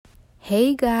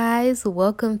Hey guys,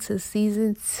 welcome to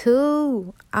season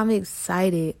 2. I'm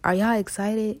excited. Are y'all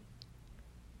excited?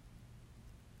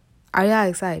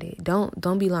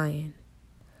 Don't be lying.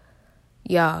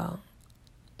 Y'all,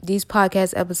 these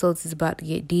podcast episodes is about to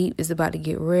get deep. It's about to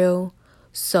get real.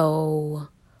 So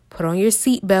put on your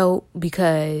seatbelt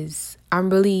because I'm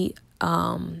really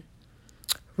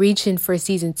reaching for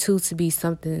season 2 to be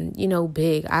something,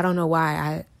 big. I don't know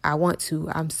why I want to.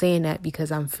 I'm saying that because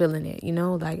I'm feeling it,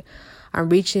 like I'm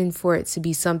reaching for it to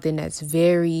be something that's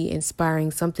very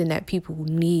inspiring, something that people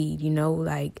need,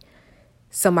 like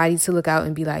somebody to look out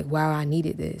and be like, wow, I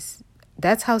needed this.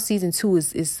 That's how season 2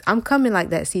 is. I'm coming like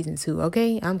that season 2,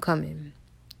 okay? I'm coming.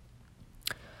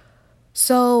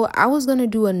 So I was going to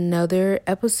do another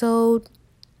episode,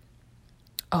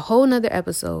 a whole nother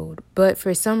episode, but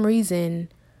for some reason,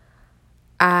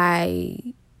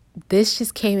 this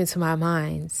just came into my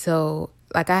mind. So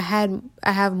like I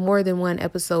have more than one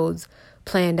episodes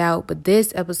planned out, but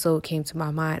this episode came to my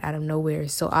mind out of nowhere.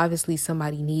 So obviously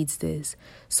somebody needs this.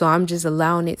 So I'm just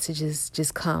allowing it to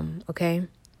just come, okay?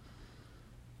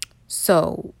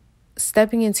 So,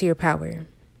 stepping into your power.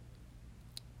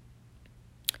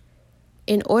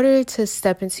 In order to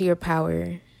step into your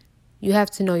power, you have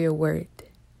to know your worth.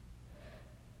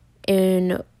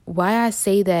 And why I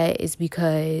say that is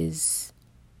because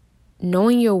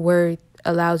knowing your worth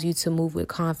allows you to move with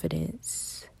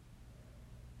confidence.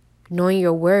 Knowing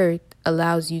your worth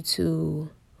allows you to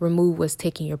remove what's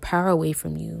taking your power away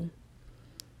from you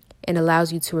and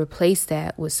allows you to replace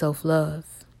that with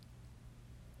self-love.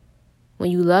 When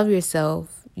you love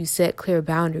yourself, you set clear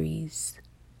boundaries.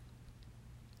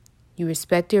 You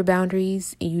respect your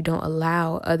boundaries and you don't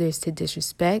allow others to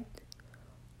disrespect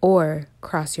or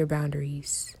cross your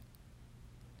boundaries.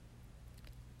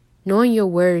 Knowing your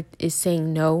worth is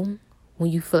saying no when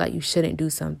you feel like you shouldn't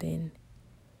do something.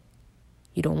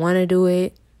 You don't want to do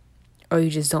it, or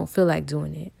you just don't feel like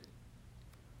doing it.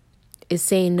 It's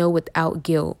saying no without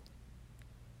guilt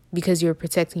because you're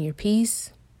protecting your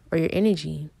peace or your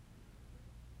energy.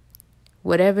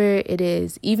 Whatever it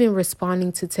is, even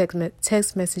responding to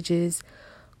text messages,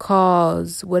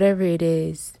 calls, whatever it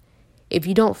is, if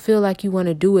you don't feel like you want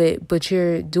to do it, but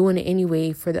you're doing it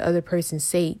anyway for the other person's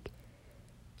sake,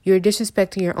 you're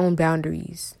disrespecting your own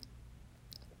boundaries.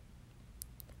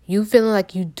 You feeling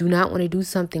like you do not want to do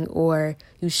something or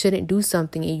you shouldn't do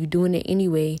something and you're doing it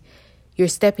anyway, you're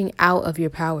stepping out of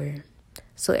your power.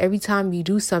 So every time you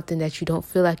do something that you don't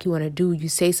feel like you want to do, you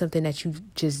say something that you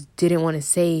just didn't want to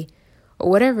say, or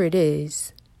whatever it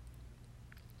is,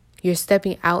 you're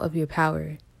stepping out of your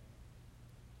power.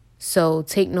 So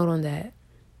take note on that.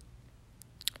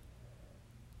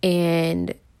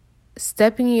 And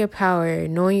stepping in your power,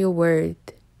 knowing your worth,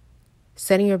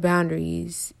 setting your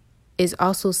boundaries is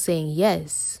also saying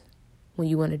yes when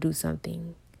you want to do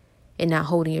something and not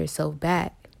holding yourself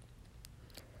back.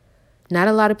 Not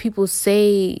a lot of people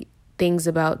say things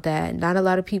about that. A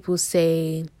lot of people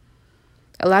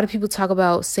talk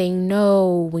about saying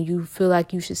no when you feel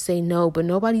like you should say no, but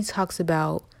nobody talks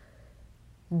about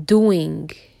doing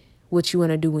what you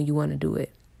want to do when you want to do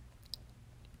it.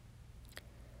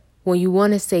 When you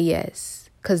want to say yes,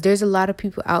 because there's a lot of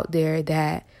people out there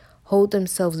that hold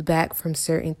themselves back from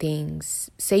certain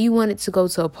things. Say you wanted to go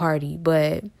to a party,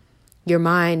 but your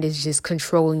mind is just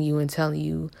controlling you and telling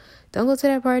you, don't go to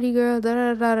that party, girl, da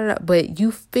da da da da. But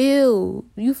you feel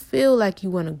like you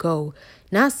want to go.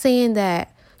 Not saying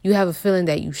that you have a feeling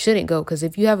that you shouldn't go, because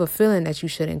if you have a feeling that you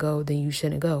shouldn't go, then you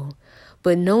shouldn't go.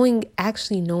 But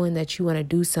actually knowing that you want to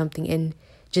do something and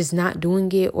just not doing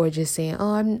it, or just saying,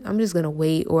 oh, I'm just going to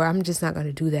wait, or I'm just not going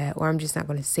to do that, or I'm just not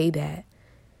going to say that.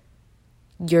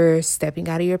 You're stepping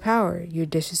out of your power. You're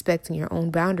disrespecting your own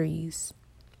boundaries.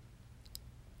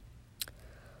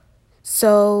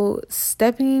 So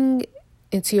stepping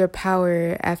into your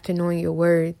power after knowing your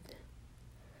worth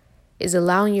is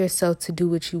allowing yourself to do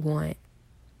what you want.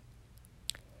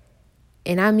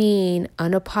 And I mean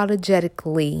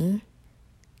unapologetically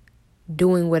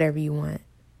doing whatever you want.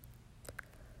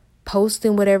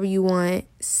 Posting whatever you want,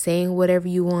 saying whatever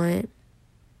you want.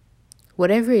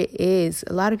 Whatever it is,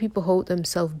 a lot of people hold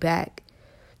themselves back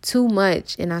too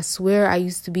much. And I swear I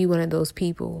used to be one of those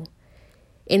people.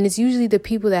 And it's usually the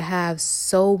people that have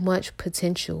so much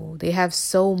potential. They have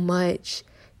so much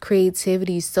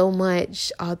creativity, so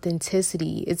much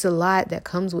authenticity. It's a lot that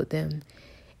comes with them.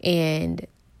 And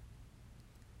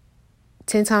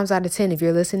 10 times out of 10, if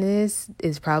you're listening to this,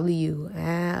 it's probably you.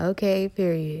 Okay,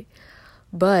 period.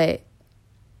 But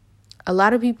a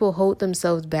lot of people hold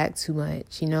themselves back too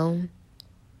much,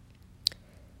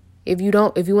 If you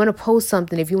want to post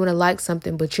something, if you want to like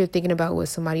something, but you're thinking about what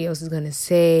somebody else is going to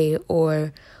say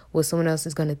or what someone else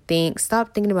is going to think.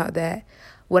 Stop thinking about that.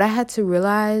 What I had to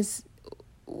realize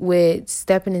with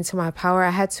stepping into my power,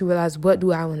 I had to realize, what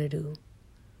do I want to do?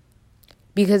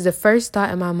 Because the first thought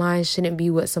in my mind shouldn't be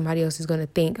what somebody else is going to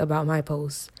think about my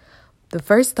post. The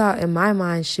first thought in my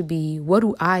mind should be, what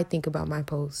do I think about my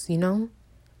post, you know?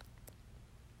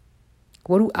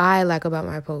 What do I like about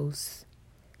my post?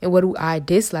 And what do I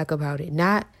dislike about it?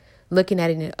 Not looking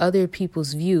at it in other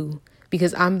people's view,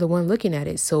 because I'm the one looking at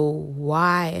it. So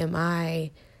why am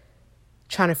I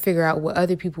trying to figure out what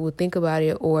other people will think about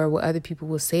it or what other people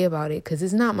will say about it? Because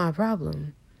it's not my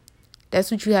problem.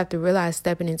 That's what you have to realize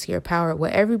stepping into your power.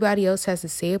 What everybody else has to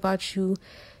say about you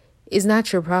is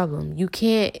not your problem. You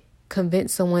can't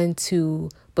convince someone to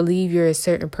believe you're a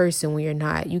certain person when you're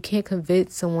not. You can't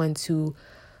convince someone to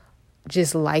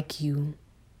just like you.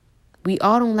 We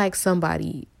all don't like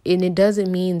somebody, and it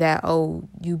doesn't mean that, oh,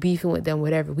 you beefing with them,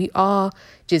 whatever. We all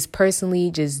just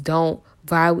personally just don't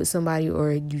vibe with somebody,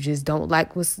 or you just don't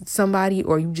like with somebody,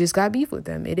 or you just got beef with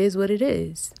them. It is what it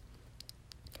is.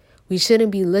 We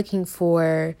shouldn't be looking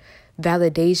for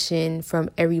validation from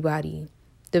everybody.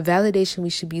 The validation we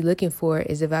should be looking for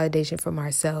is a validation from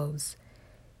ourselves.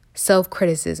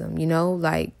 Self-criticism,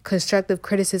 like constructive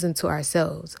criticism to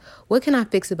ourselves. What can I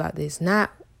fix about this?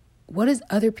 Not what does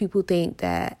other people think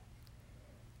that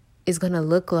is going to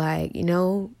look like,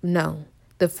 No.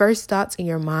 The first thoughts in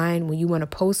your mind when you want to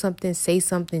post something, say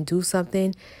something, do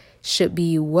something should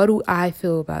be, what do I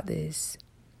feel about this?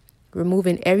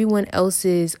 Removing everyone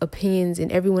else's opinions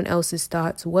and everyone else's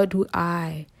thoughts. What do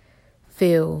I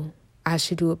feel I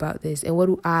should do about this? And what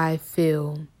do I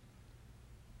feel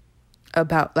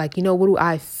about, what do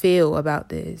I feel about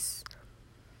this?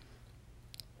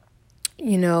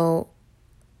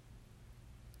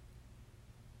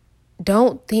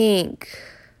 Don't think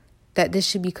that this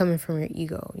should be coming from your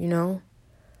ego,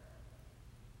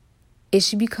 It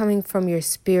should be coming from your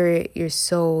spirit, your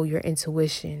soul, your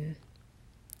intuition.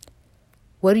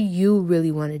 What do you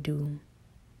really want to do?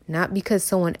 Not because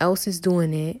someone else is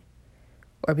doing it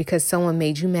or because someone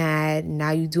made you mad.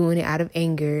 Now you're doing it out of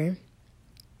anger,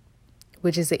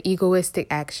 which is an egoistic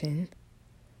action.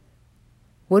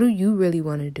 What do you really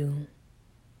want to do?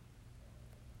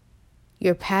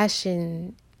 Your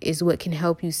passion is what can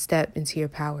help you step into your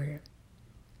power.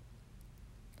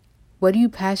 What are you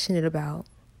passionate about?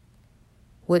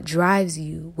 What drives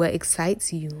you? What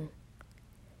excites you?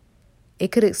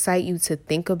 It could excite you to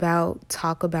think about,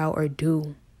 talk about, or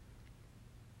do.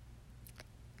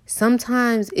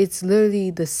 Sometimes it's literally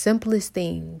the simplest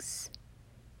things.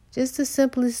 Just the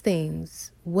simplest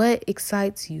things. What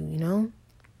excites you,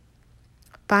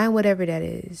 Find whatever that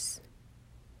is.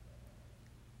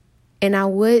 And I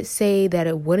would say that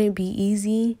it wouldn't be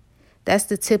easy. That's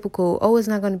the typical, it's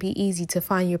not going to be easy to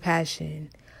find your passion.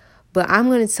 But I'm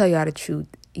going to tell y'all the truth.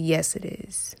 Yes, it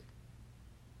is.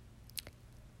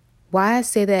 Why I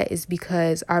say that is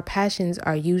because our passions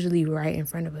are usually right in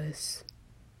front of us.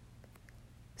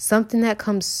 Something that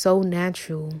comes so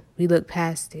natural, we look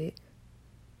past it.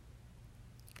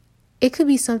 It could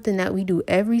be something that we do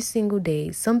every single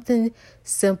day. Something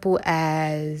simple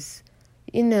as,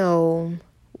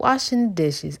 washing the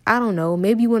dishes. I don't know.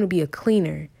 Maybe you want to be a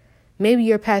cleaner. Maybe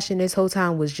your passion this whole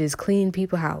time was just cleaning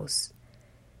people's house.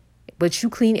 But you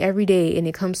clean every day and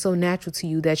it comes so natural to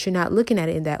you that you're not looking at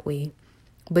it in that way.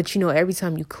 But every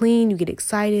time you clean, you get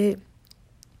excited.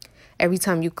 Every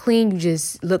time you clean, you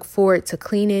just look forward to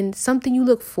cleaning. Something you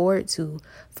look forward to.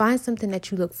 Find something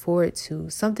that you look forward to.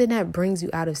 Something that brings you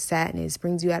out of sadness,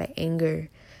 brings you out of anger.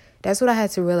 That's what I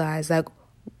had to realize.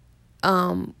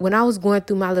 When I was going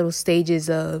through my little stages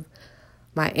of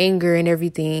my anger and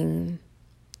everything,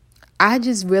 I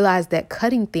just realized that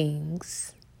cutting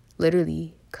things,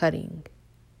 literally cutting,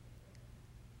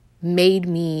 made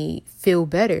me feel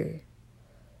better.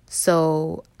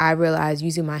 So I realized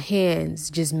using my hands,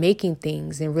 just making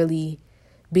things and really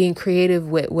being creative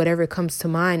with whatever comes to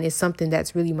mind is something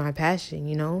that's really my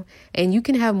passion, And you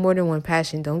can have more than one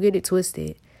passion. Don't get it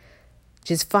twisted.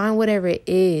 Just find whatever it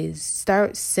is.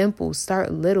 Start simple,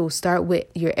 start little, start with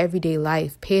your everyday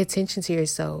life. Pay attention to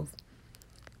yourself.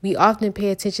 We often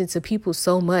pay attention to people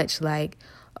so much, like,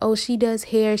 oh, she does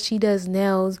hair, she does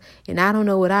nails, and I don't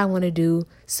know what I want to do,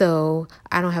 so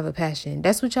I don't have a passion.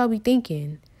 That's what y'all be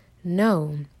thinking.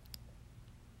 No.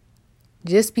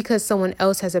 Just because someone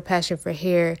else has a passion for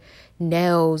hair,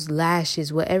 nails,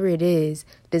 lashes, whatever it is,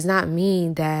 does not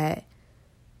mean that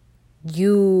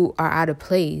you are out of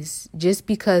place. Just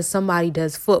because somebody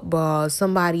does football,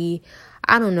 somebody,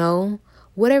 I don't know,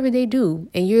 whatever they do,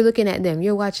 and you're looking at them,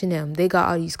 you're watching them. They got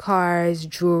all these cars,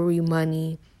 jewelry,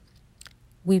 money.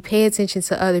 We pay attention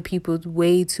to other people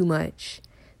way too much.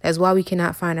 That's why we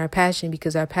cannot find our passion,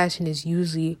 because our passion is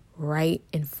usually right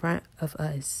in front of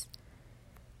us.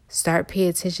 Start paying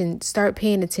attention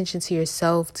to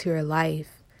yourself, to your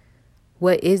life.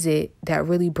 What is it that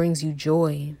really brings you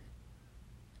joy?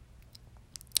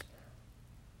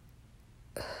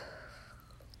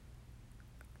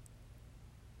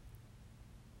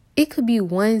 It could be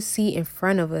one seat in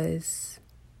front of us,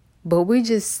 but we're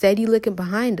just steady looking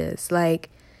behind us.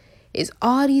 Like, it's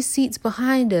all these seats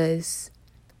behind us,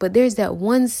 but there's that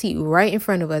one seat right in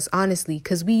front of us, honestly,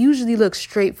 because we usually look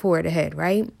straight forward ahead,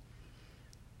 right?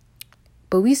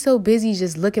 But we so busy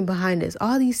just looking behind us.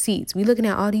 All these seats, we looking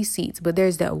at all these seats, but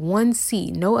there's that one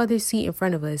seat, no other seat in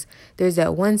front of us. There's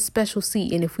that one special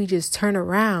seat. And if we just turn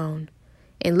around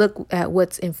and look at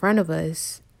what's in front of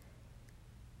us,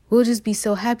 we'll just be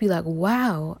so happy, like,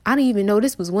 wow, I didn't even know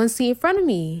this was one seat in front of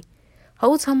me.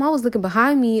 Whole time I was looking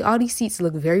behind me, all these seats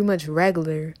look very much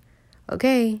regular,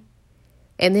 okay?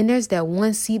 And then there's that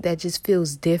one seat that just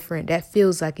feels different, that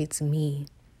feels like it's me.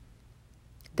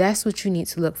 That's what you need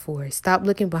to look for. Stop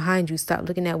looking behind you. Stop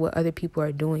looking at what other people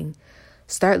are doing.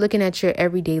 Start looking at your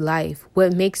everyday life.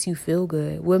 What makes you feel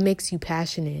good? What makes you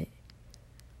passionate?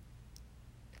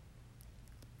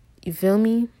 You feel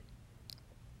me?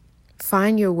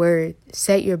 Find your worth.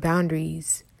 Set your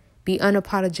boundaries. Be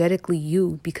unapologetically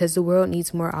you, because the world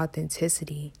needs more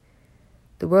authenticity.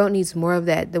 The world needs more of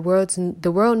that. The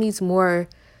world needs more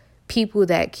people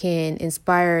that can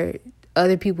inspire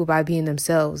other people by being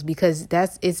themselves, because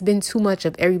it's been too much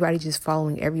of everybody just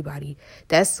following everybody.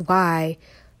 That's why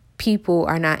people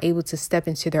are not able to step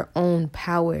into their own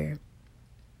power.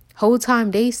 Whole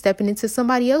time they stepping into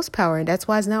somebody else's power, and that's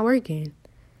why it's not working.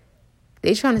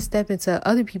 They trying to step into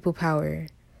other people's power.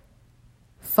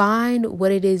 Find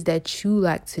what it is that you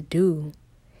like to do.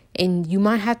 And you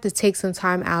might have to take some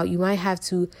time out. You might have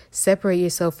to separate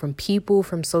yourself from people,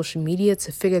 from social media,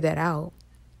 to figure that out.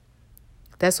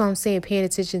 That's why I'm saying paying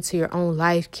attention to your own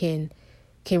life can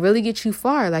really get you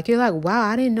far. Like, you're like, wow,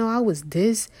 I didn't know I was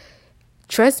this.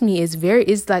 Trust me,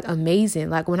 it's like amazing.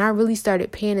 Like, when I really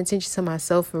started paying attention to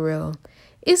myself for real,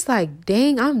 it's like,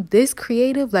 dang, I'm this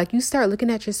creative. Like, you start looking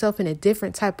at yourself in a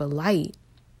different type of light.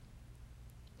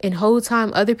 And whole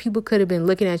time, other people could have been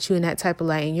looking at you in that type of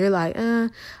light. And you're like,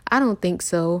 I don't think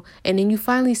so. And then you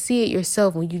finally see it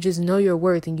yourself when you just know your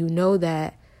worth and you know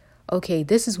that, okay,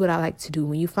 this is what I like to do.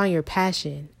 When you find your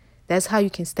passion, that's how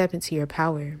you can step into your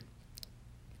power.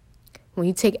 When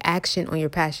you take action on your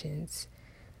passions.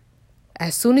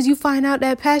 As soon as you find out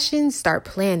that passion, start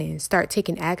planning, start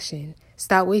taking action.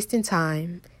 Stop wasting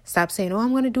time. Stop saying,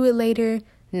 I'm going to do it later.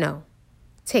 No,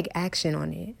 take action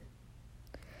on it.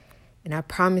 And I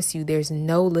promise you, there's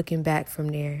no looking back from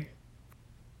there.